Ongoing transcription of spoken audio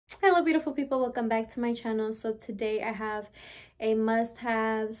Hello beautiful people, welcome back to my channel. So today I have a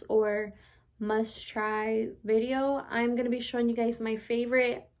must-haves or must-try video. I'm going to be showing you guys my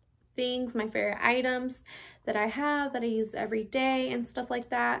favorite things, my favorite items that I have that I use every day and stuff like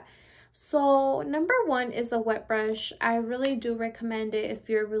that. So number one is a wet brush. I really do recommend it if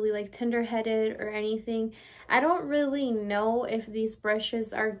you're really like tender-headed or anything. I don't really know if these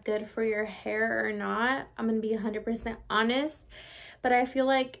brushes are good for your hair or not. I'm going to be 100% honest. But I feel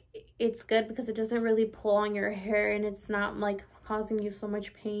like it's good because it doesn't really pull on your hair and it's not like causing you so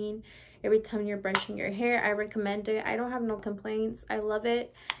much pain every time you're brushing your hair. I recommend it. I don't have no complaints. I love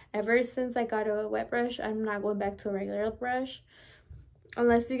it. Ever since I got a wet brush, I'm not going back to a regular brush.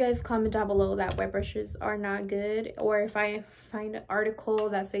 Unless you guys comment down below that wet brushes are not good, or if I find an article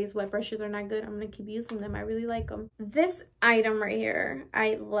that says wet brushes are not good, I'm gonna keep using them. I really like them. This item right here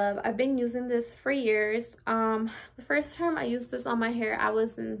I love. I've been using this for years. The first time I used this on my hair, I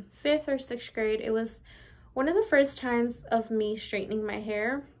was in 5th or 6th grade. It was one of the first times of me straightening my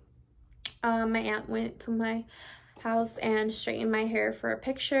hair. My aunt went to my house and straightened my hair for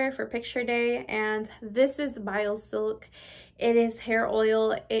picture day, and this is BioSilk. It is hair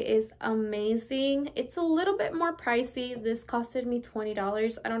oil. It is amazing. It's a little bit more pricey. This costed me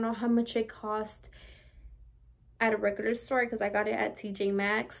 $20. I don't know how much it cost at a regular store because I got it at TJ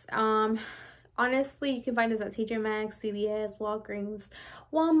Maxx. Honestly, you can find this at TJ Maxx, CVS, Walgreens,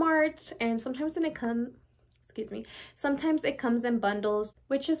 Walmart, and sometimes when it comes, sometimes it comes in bundles,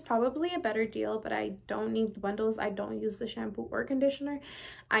 which is probably a better deal, but I don't need the bundles. I don't use the shampoo or conditioner.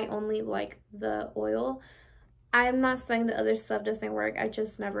 I only like the oil. I'm not saying the other stuff doesn't work. I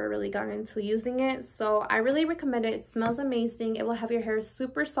just never really got into using it. So I really recommend it. It smells amazing. It will have your hair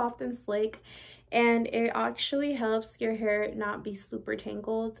super soft and slick. And it actually helps your hair not be super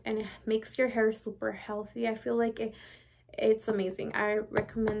tangled. And it makes your hair super healthy. I feel like it's amazing. I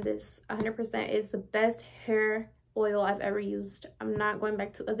recommend this 100%. It's the best hair oil I've ever used. I'm not going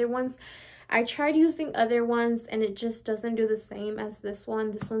back to other ones. I tried using other ones and it just doesn't do the same as this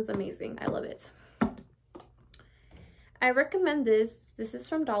one. This one's amazing. I love it. I recommend this. This is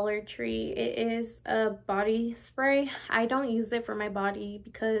from Dollar Tree. It is a body spray. I don't use it for my body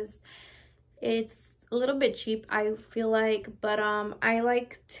because it's a little bit cheap, I feel like, but I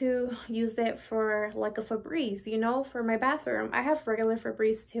like to use it for like a Febreze, you know, for my bathroom. I have regular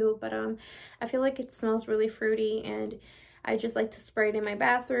Febreze too, but I feel like it smells really fruity, and I just like to spray it in my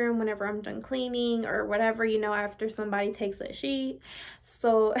bathroom whenever I'm done cleaning or whatever, you know, after somebody takes a sheet.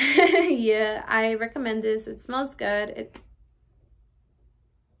 So yeah, I recommend this. It smells good.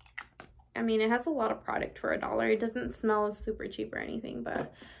 I mean, it has a lot of product for $1. It doesn't smell super cheap or anything,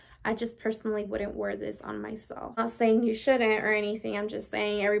 but I just personally wouldn't wear this on myself. I'm not saying you shouldn't or anything. I'm just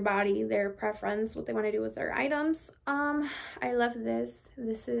saying everybody, their preference, what they want to do with their items. I love this.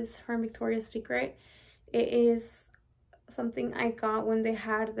 This is from Victoria's Secret. It is something I got when they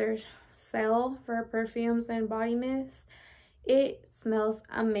had their sale for perfumes and body mists. It smells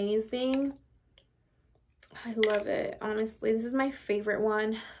amazing. I love it, honestly. This is my favorite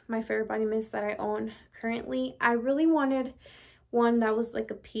one, my favorite body mist that I own currently. I really wanted one that was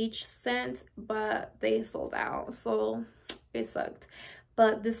like a peach scent, but they sold out, so it sucked.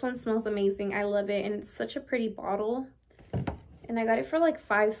 But this one smells amazing. I love it, and it's such a pretty bottle, and I got it for like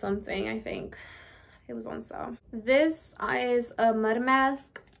 $5 something. I think it was on sale. This is a mud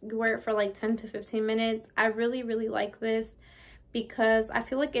mask. You wear it for like 10 to 15 minutes. I really like this because I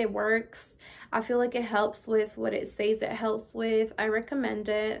feel like it works. I feel like it helps with what it says it helps with. I recommend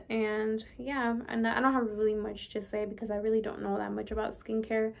it, and yeah, and I don't have really much to say because I really don't know that much about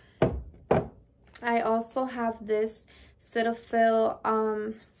skincare. I also have this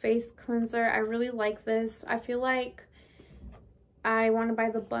Cetaphil face cleanser. I really like this. I feel like I want to buy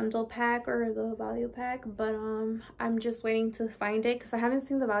the bundle pack or the value pack, but I'm just waiting to find it because I haven't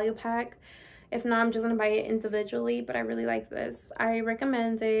seen the value pack. If not, I'm just gonna buy it individually, but I really like this. I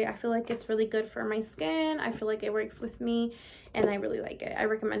recommend it. I feel like it's really good for my skin. I feel like it works with me, and I really like it. I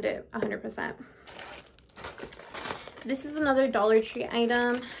recommend it 100%. This is another Dollar Tree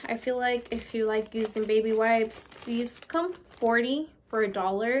item. I feel like if you like using baby wipes, these come 40 for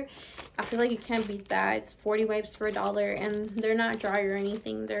 $1. I feel like you can't beat that. It's 40 wipes for $1, and they're not dry or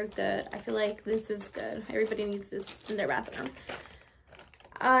anything. They're good. I feel like this is good. Everybody needs this in their bathroom.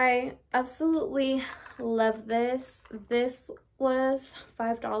 I absolutely love this. This was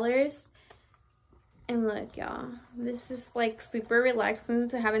 $5. And look, y'all, this is like super relaxing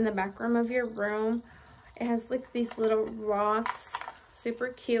to have in the back room of your room. It has like these little rocks, super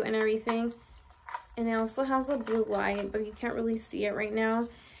cute and everything. And it also has a blue light, but you can't really see it right now.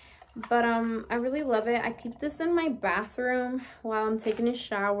 But I really love it. I keep this in my bathroom while I'm taking a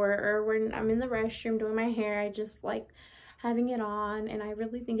shower, or when I'm in the restroom doing my hair. I just like having it on, and I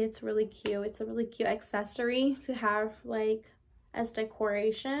really think it's really cute. It's a really cute accessory to have like as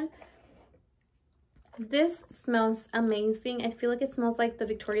decoration. This smells amazing. I feel like it smells like the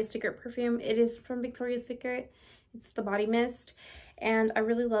Victoria's Secret perfume. It is from Victoria's Secret. It's the body mist, and I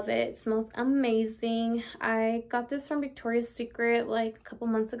really love it. It smells amazing. I got this from Victoria's Secret like a couple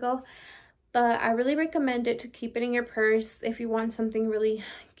months ago, but I really recommend it to keep it in your purse if you want something really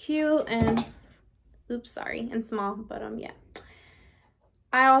cute and and small. But yeah,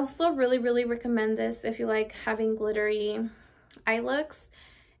 I also really recommend this if you like having glittery eye looks.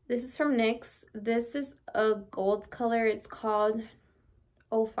 This is from NYX. This is a gold color. It's called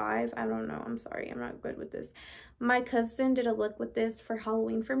 05. I don't know. I'm sorry. I'm not good with this. My cousin did a look with this for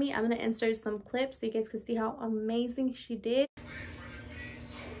Halloween for me. I'm going to insert some clips so you guys can see how amazing she did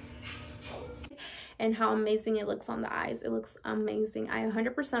and how amazing it looks on the eyes. It looks amazing. I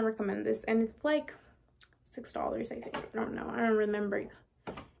 100% recommend this, and it's like $6, I think. I don't know. I don't remember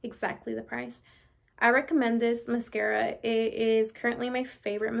exactly the price. I recommend this mascara. It is currently my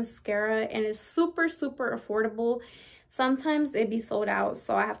favorite mascara, and it's super affordable. Sometimes it be sold out,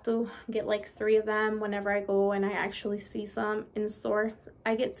 so I have to get like 3 of them whenever I go and I actually see some in the store.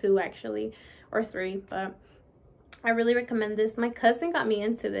 I get 2 actually, or 3, but I really recommend this. My cousin got me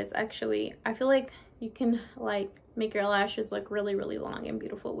into this actually. I feel like you can like make your lashes look really long and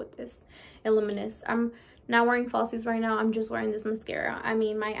beautiful with this and luminous. I'm not wearing falsies right now. I'm just wearing this mascara. I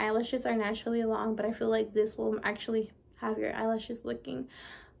mean, my eyelashes are naturally long, but I feel like this will actually have your eyelashes looking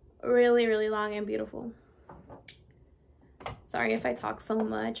really long and beautiful. Sorry if I talk so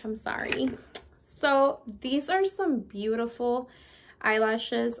much. I'm sorry. So these are some beautiful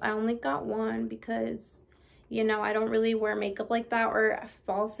eyelashes. I only got one because, you know, I don't really wear makeup like that or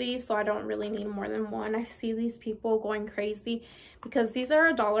falsies, so I don't really need more than one. I see these people going crazy because these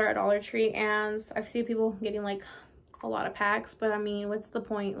are $1 at Dollar Tree, and I see people getting like a lot of packs, but I mean, what's the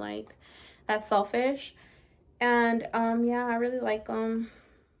point? Like, that's selfish. And yeah, I really like them.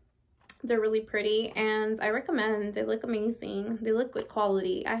 They're really pretty, and I recommend. They look amazing. They look good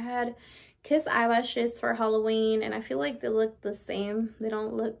quality. I had Kiss eyelashes for Halloween, and I feel like they look the same. They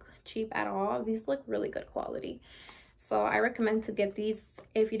don't look cheap at all. These look really good quality, so I recommend to get these.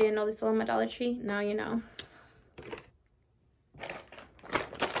 If you didn't know, they sell them at Dollar Tree. Now you know.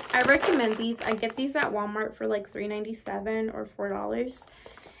 I recommend these. I get these at Walmart for like $3.97 or $4,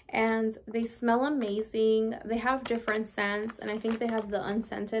 and they smell amazing. They have different scents, and I think they have the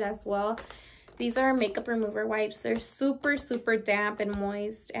unscented as well. These are makeup remover wipes. They're super damp and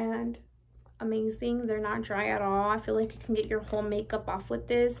moist and amazing. They're not dry at all. I feel like you can get your whole makeup off with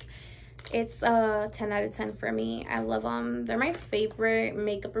this. It's a 10 out of 10 for me. I love them. They're my favorite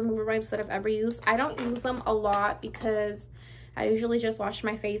makeup remover wipes that I've ever used. I don't use them a lot because I usually just wash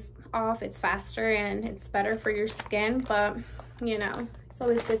my face off. It's faster and it's better for your skin, but you know, it's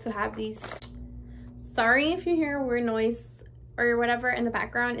always good to have these. Sorry if you hear weird noise or whatever in the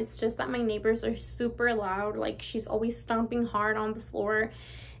background. It's just that my neighbors are super loud. Like, she's always stomping hard on the floor,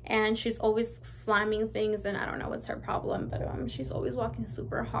 and she's always slamming things, and I don't know what's her problem, but she's always walking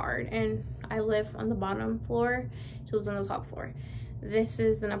super hard. And I live on the bottom floor, she lives on the top floor. This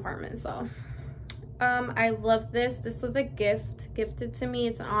is an apartment, so I love this. This was a gift gifted to me.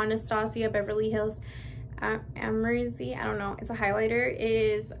 It's an Anastasia Beverly Hills Amorzy. I don't know. It's a highlighter. It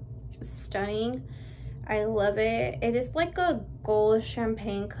is stunning. I love it. It is like a gold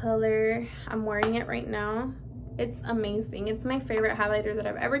champagne color. I'm wearing it right now. It's amazing. It's my favorite highlighter that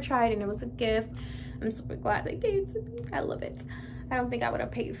I've ever tried, and it was a gift. I'm super glad they gave it to me. I love it. I don't think I would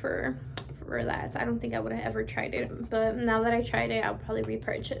have paid for that. I don't think I would have ever tried it, but now that I tried it, I'll probably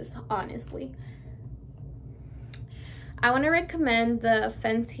repurchase, honestly. I want to recommend the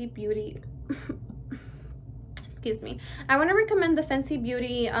Fenty Beauty excuse me. I want to recommend the Fenty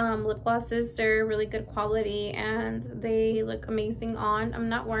Beauty lip glosses. They're really good quality and they look amazing on. I'm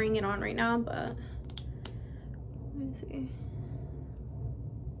not wearing it on right now, but let me see.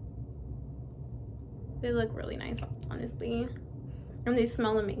 They look really nice, honestly, and they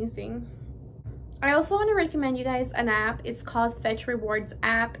smell amazing. I also want to recommend you guys an app. It's called Fetch Rewards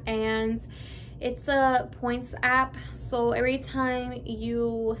app, and it's a points app. So every time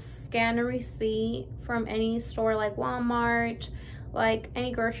you scan a receipt from any store like Walmart, like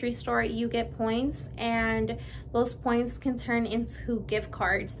any grocery store, you get points, and those points can turn into gift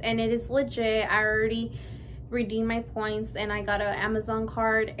cards, and it is legit. I already redeemed my points and I got an Amazon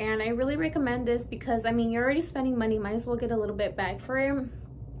card, and I really recommend this because, I mean, you're already spending money, might as well get a little bit back for it.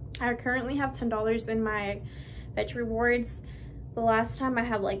 I currently have $10 in my Fetch Rewards. The last time I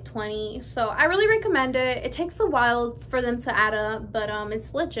had like 20. So I really recommend it. It takes a while for them to add up, but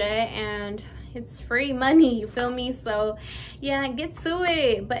it's legit and it's free money, you feel me? So yeah, get to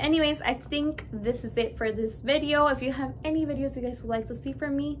it. But anyways, I think this is it for this video. If you have any videos you guys would like to see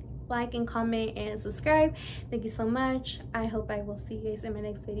from me, like and comment and subscribe. Thank you so much. I hope I will see you guys in my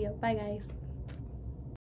next video. Bye guys.